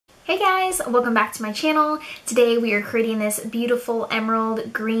Hey guys, welcome back to my channel. Today we are creating this beautiful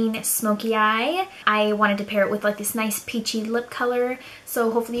emerald green smoky eye. I wanted to pair it with like this nice peachy lip color,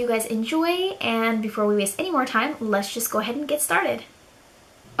 so hopefully you guys enjoy, and before we waste any more time, let's just go ahead and get started.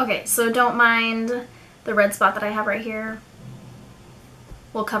 Okay, so don't mind the red spot that I have right here.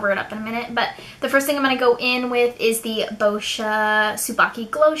 We'll cover it up in a minute, but the first thing I'm going to go in with is the Boscia Tsubaki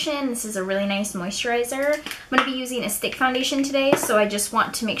Glotion. This is a really nice moisturizer. I'm going to be using a stick foundation today, so I just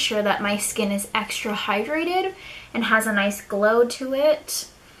want to make sure that my skin is extra hydrated and has a nice glow to it.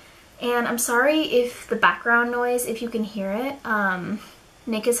 And I'm sorry if the background noise, if you can hear it.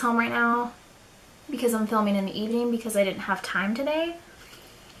 Nick is home right now because I'm filming in the evening because I didn't have time today.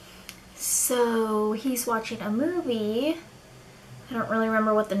 So he's watching a movie. I don't really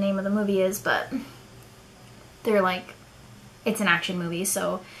remember what the name of the movie is, but they're like, it's an action movie,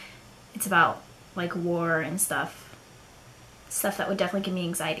 so it's about like war and stuff that would definitely give me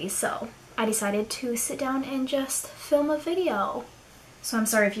anxiety. So I decided to sit down and just film a video. So I'm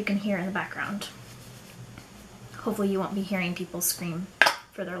sorry if you can hear in the background. Hopefully you won't be hearing people scream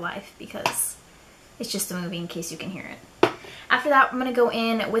for their life because it's just a movie in case you can hear it. After that, I'm going to go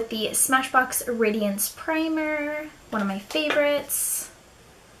in with the Smashbox Radiance Primer, one of my favorites.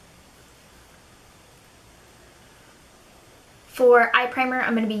 For eye primer,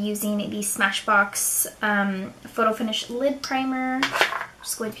 I'm going to be using the Smashbox Photo Finish Lid Primer. I'm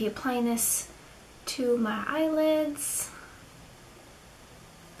just going to be applying this to my eyelids.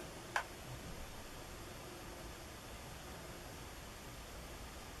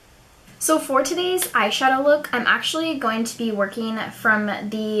 So for today's eyeshadow look, I'm actually going to be working from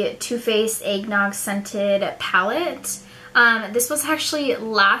the Too Faced Eggnog Scented palette. This was actually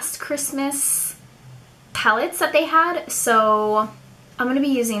last Christmas palettes that they had, so I'm going to be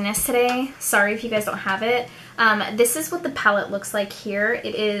using this today. Sorry if you guys don't have it. This is what the palette looks like here.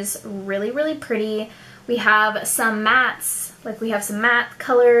 It is really, really pretty. We have some mattes, like we have some matte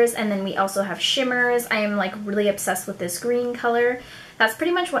colors, and then we also have shimmers. I am like really obsessed with this green color. That's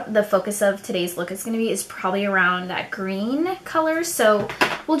pretty much what the focus of today's look is going to be, is probably around that green color. So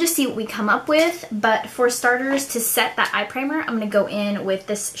we'll just see what we come up with. But for starters, to set that eye primer, I'm going to go in with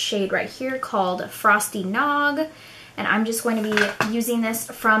this shade right here called Frosty Nog. And I'm just going to be using this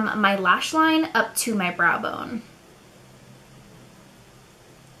from my lash line up to my brow bone.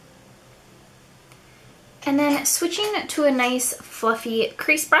 And then switching to a nice fluffy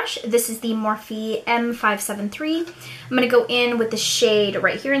crease brush, this is the Morphe M573. I'm going to go in with the shade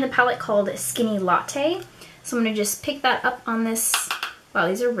right here in the palette called Skinny Latte. So I'm going to just pick that up on this. Wow,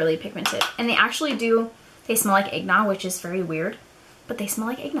 these are really pigmented. And they actually do, they smell like eggnog, which is very weird, but they smell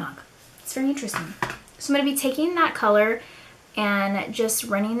like eggnog. It's very interesting. So I'm going to be taking that color and just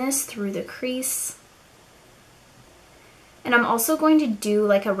running this through the crease. And I'm also going to do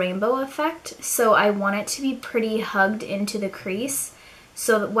like a rainbow effect, so I want it to be pretty hugged into the crease.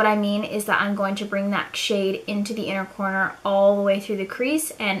 So what I mean is that I'm going to bring that shade into the inner corner all the way through the crease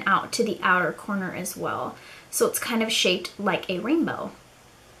and out to the outer corner as well. So it's kind of shaped like a rainbow.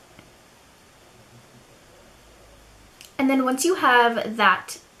 And then once you have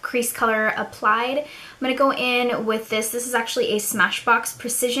that crease color applied, I'm going to go in with this. This is actually a Smashbox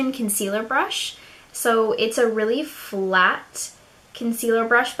Precision Concealer Brush. So it's a really flat concealer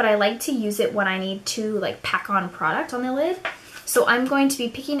brush, but I like to use it when I need to like pack on product on the lid. So I'm going to be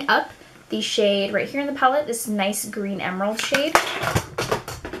picking up the shade right here in the palette, this nice green emerald shade.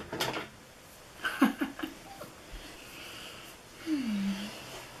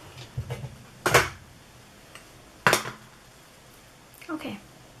 Okay,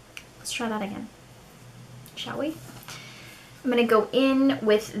 let's try that again, shall we? I'm going to go in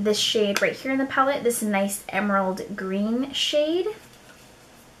with this shade right here in the palette, this nice emerald green shade.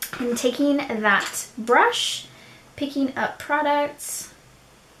 And taking that brush, picking up products,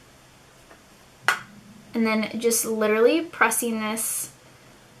 and then just literally pressing this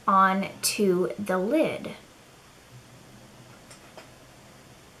onto the lid.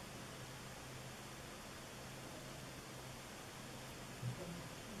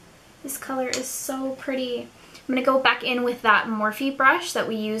 This color is so pretty. I'm going to go back in with that Morphe brush that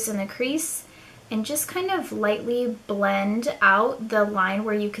we use in the crease and just kind of lightly blend out the line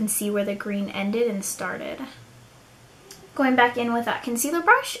where you can see where the green ended and started. Going back in with that concealer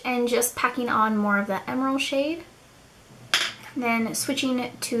brush and just packing on more of the emerald shade. Then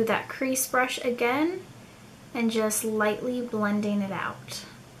switching to that crease brush again and just lightly blending it out.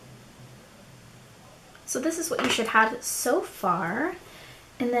 So this is what you should have so far.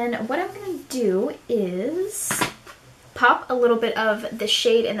 And then what I'm going to do is pop a little bit of the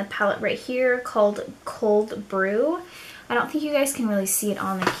shade in the palette right here called Cold Brew. I don't think you guys can really see it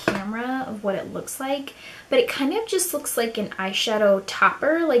on the camera of what it looks like, but it kind of just looks like an eyeshadow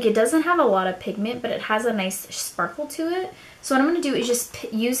topper. Like, it doesn't have a lot of pigment, but it has a nice sparkle to it. So what I'm going to do is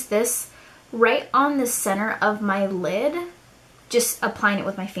just use this right on the center of my lid, just applying it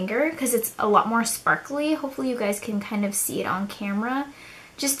with my finger because it's a lot more sparkly. Hopefully you guys can kind of see it on camera.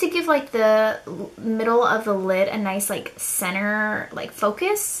 Just to give like the middle of the lid a nice like center like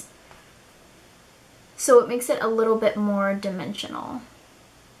focus. So it makes it a little bit more dimensional.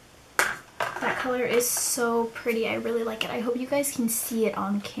 That color is so pretty. I really like it. I hope you guys can see it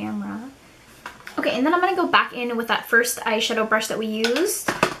on camera. Okay, and then I'm going to go back in with that first eyeshadow brush that we used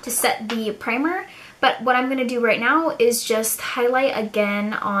to set the primer. But what I'm going to do right now is just highlight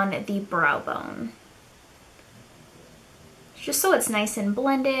again on the brow bone. Just so it's nice and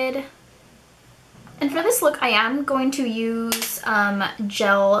blended. And for this look, I am going to use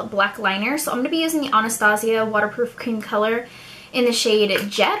gel black liner. So I'm going to be using the Anastasia Waterproof Cream Color in the shade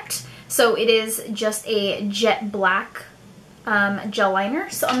Jet. So it is just a jet black gel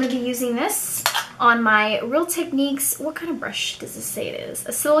liner. So I'm going to be using this on my Real Techniques, what kind of brush does this say it is?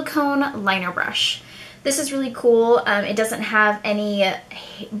 A silicone liner brush. This is really cool. It doesn't have any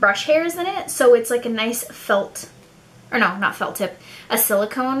brush hairs in it, so it's like a nice felt, or no, not felt tip, a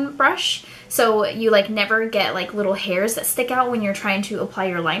silicone brush. So you like never get like little hairs that stick out when you're trying to apply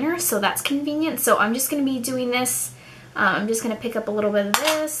your liner, so that's convenient. So I'm just going to be doing this. I'm just going to pick up a little bit of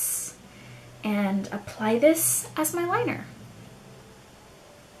this and apply this as my liner.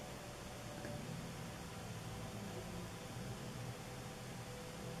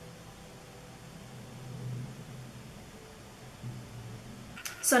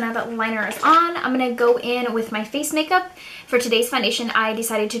 So now that liner is on, I'm going to go in with my face makeup. For today's foundation, I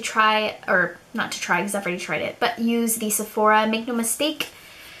decided to try, or not to try because I've already tried it, but use the Sephora Make No Mistake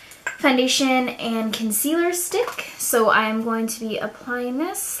foundation and concealer stick. So I'm going to be applying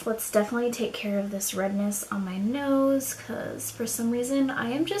this. Let's definitely take care of this redness on my nose because for some reason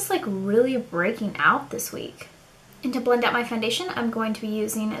I am just like really breaking out this week. And to blend out my foundation, I'm going to be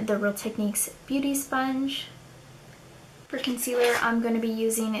using the Real Techniques Beauty Sponge. For concealer, I'm going to be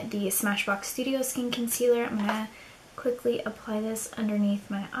using the Smashbox Studio Skin Concealer. I'm going to quickly apply this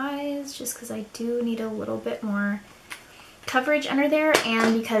underneath my eyes just because I do need a little bit more coverage under there,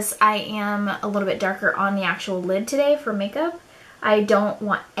 and because I am a little bit darker on the actual lid today for makeup, I don't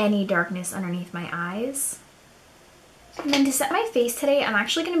want any darkness underneath my eyes. And then to set my face today, I'm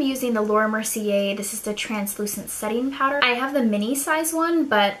actually going to be using the Laura Mercier. This is the translucent setting powder. I have the mini size one,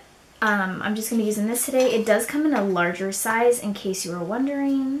 but I'm just going to be using this today. It does come in a larger size in case you were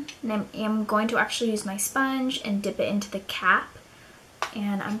wondering. And I'm going to actually use my sponge and dip it into the cap.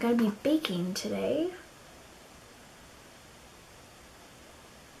 And I'm going to be baking today.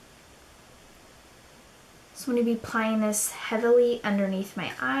 So I'm going to be applying this heavily underneath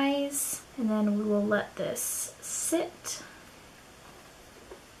my eyes. And then we will let this sit.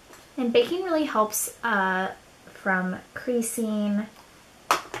 And baking really helps from creasing,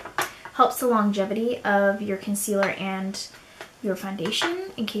 helps the longevity of your concealer and your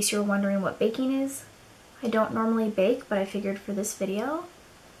foundation, in case you're wondering what baking is. I don't normally bake, but I figured for this video,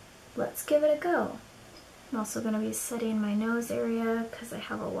 let's give it a go. I'm also going to be setting my nose area because I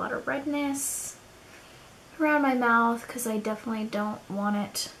have a lot of redness around my mouth because I definitely don't want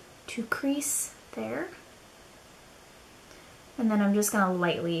it to crease there. And then I'm just going to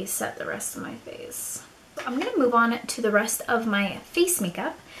lightly set the rest of my face. I'm going to move on to the rest of my face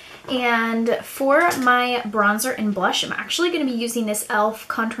makeup. And for my bronzer and blush, I'm actually going to be using this e.l.f.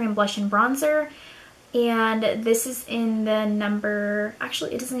 Contouring Blush and Bronzer. And this is in the number,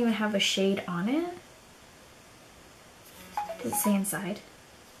 actually it doesn't even have a shade on it. Does it say inside?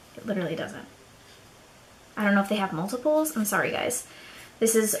 It literally doesn't. I don't know if they have multiples. I'm sorry guys.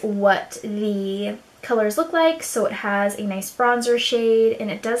 This is what the colors look like. So it has a nice bronzer shade and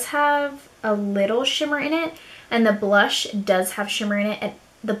it does have a little shimmer in it. And the blush does have shimmer in it.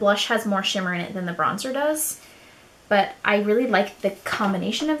 The blush has more shimmer in it than the bronzer does. But I really like the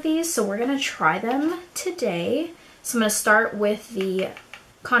combination of these, so we're going to try them today. So I'm going to start with the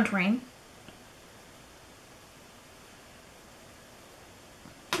contouring.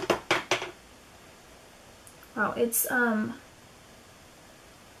 Wow, it's a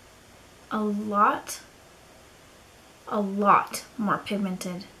lot more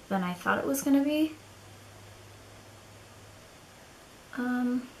pigmented than I thought it was going to be.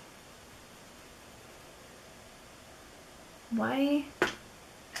 Why?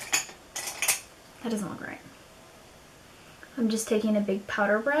 That doesn't look right. I'm just taking a big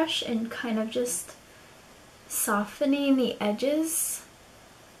powder brush and kind of just softening the edges.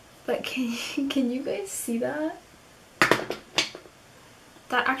 But can you guys see that?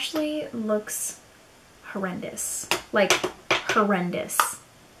 That actually looks horrendous. Like, horrendous.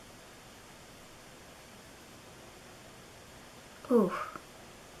 Ooh.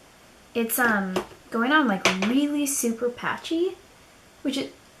 It's going on like really super patchy, which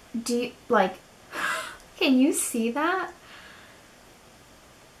it, like, can you see that?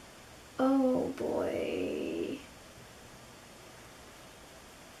 Oh boy.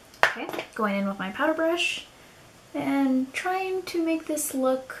 Okay, going in with my powder brush and trying to make this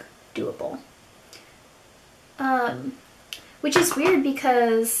look doable. Which is weird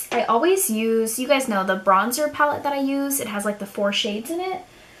because I always use, you guys know the bronzer palette that I use, it has like the 4 shades in it.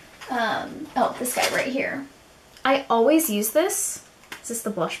 Oh, this guy right here. I always use this. Is this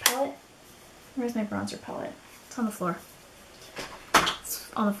the blush palette? Where's my bronzer palette? It's on the floor. It's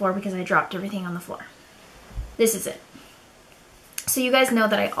on the floor because I dropped everything on the floor. This is it. So you guys know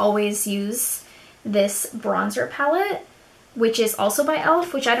that I always use this bronzer palette, which is also by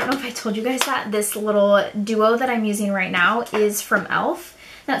e.l.f., which I don't know if I told you guys that. This little duo that I'm using right now is from e.l.f.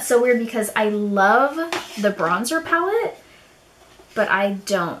 That's so weird because I love the bronzer palette, but I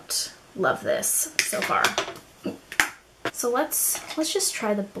don't love this so far. So let's just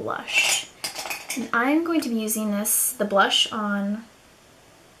try the blush. And I'm going to be using the blush on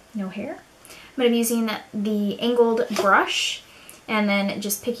no hair. I'm going to be using the angled brush and then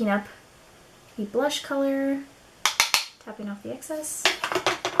just picking up the blush color, tapping off the excess.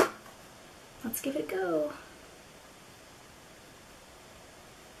 Let's give it a go.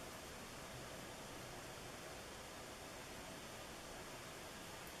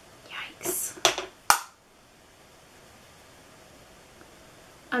 Yikes.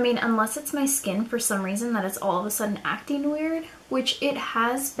 I mean, unless it's my skin for some reason that it's all of a sudden acting weird, which it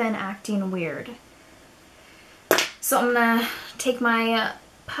has been acting weird. So I'm gonna take my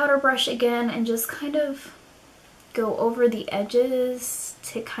powder brush again and just kind of go over the edges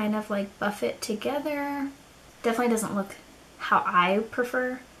to kind of like buff it together. Definitely doesn't look how I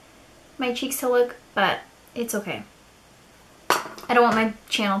prefer my cheeks to look, but it's okay. I don't want my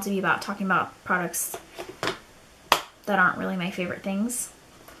channel to be about talking about products that aren't really my favorite things,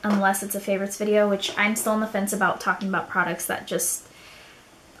 unless it's a favorites video, which I'm still on the fence about talking about products that just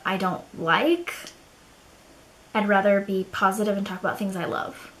I don't like. I'd rather be positive and talk about things I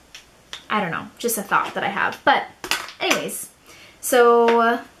love. I don't know, just a thought that I have. But anyways,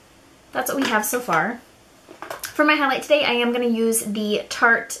 so that's what we have so far. For my highlight today, I am going to use the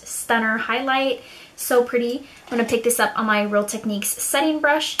Tarte Stunner highlight. So pretty. I'm going to pick this up on my Real Techniques setting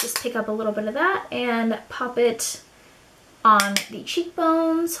brush. Just pick up a little bit of that and pop it on the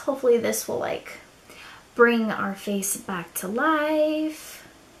cheekbones. Hopefully this will like bring our face back to life.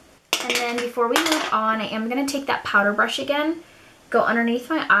 And then before we move on, I am going to take that powder brush again, go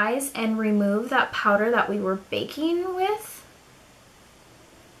underneath my eyes and remove that powder that we were baking with.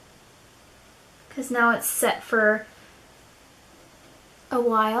 Because now it's set for a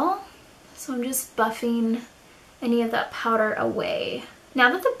while. So I'm just buffing any of that powder away.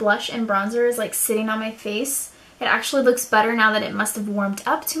 Now that the blush and bronzer is like sitting on my face, it actually looks better now that it must have warmed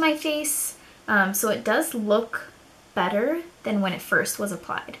up to my face. So it does look better than when it first was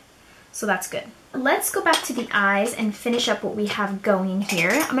applied. So that's good. Let's go back to the eyes and finish up what we have going here.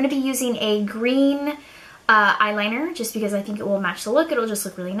 I'm going to be using a green eyeliner just because I think it will match the look. It'll just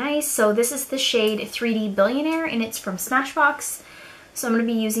look really nice. So this is the shade 3D Billionaire and it's from Smashbox. So I'm going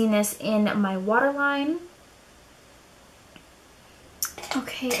to be using this in my waterline.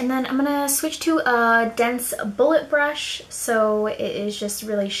 Okay, and then I'm going to switch to a dense bullet brush. So it is just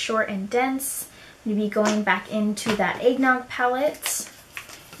really short and dense. I'm going to be going back into that Eggnog palette.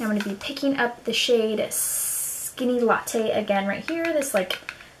 I'm going to be picking up the shade Skinny Latte again right here, this like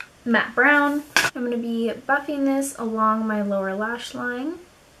matte brown. I'm going to be buffing this along my lower lash line.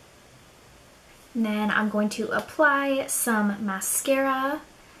 And then I'm going to apply some mascara.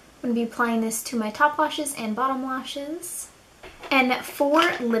 I'm going to be applying this to my top lashes and bottom lashes. And for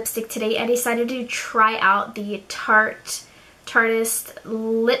lipstick today, I decided to try out the Tarteist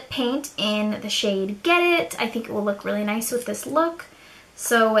lip paint in the shade Get It. I think it will look really nice with this look.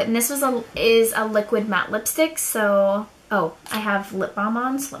 So, and this is a liquid matte lipstick, so, oh, I have lip balm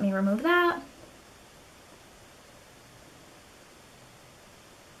on, so let me remove that.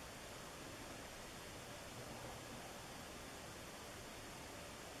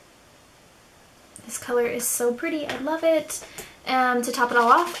 This color is so pretty, I love it. To top it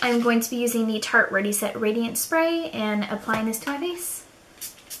all off, I'm going to be using the Tarte Ready Set Radiant Spray and applying this to my face.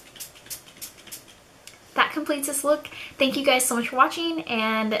 That completes this look. Thank you guys so much for watching,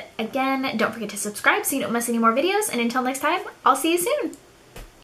 and again, don't forget to subscribe so you don't miss any more videos, and until next time, I'll see you soon!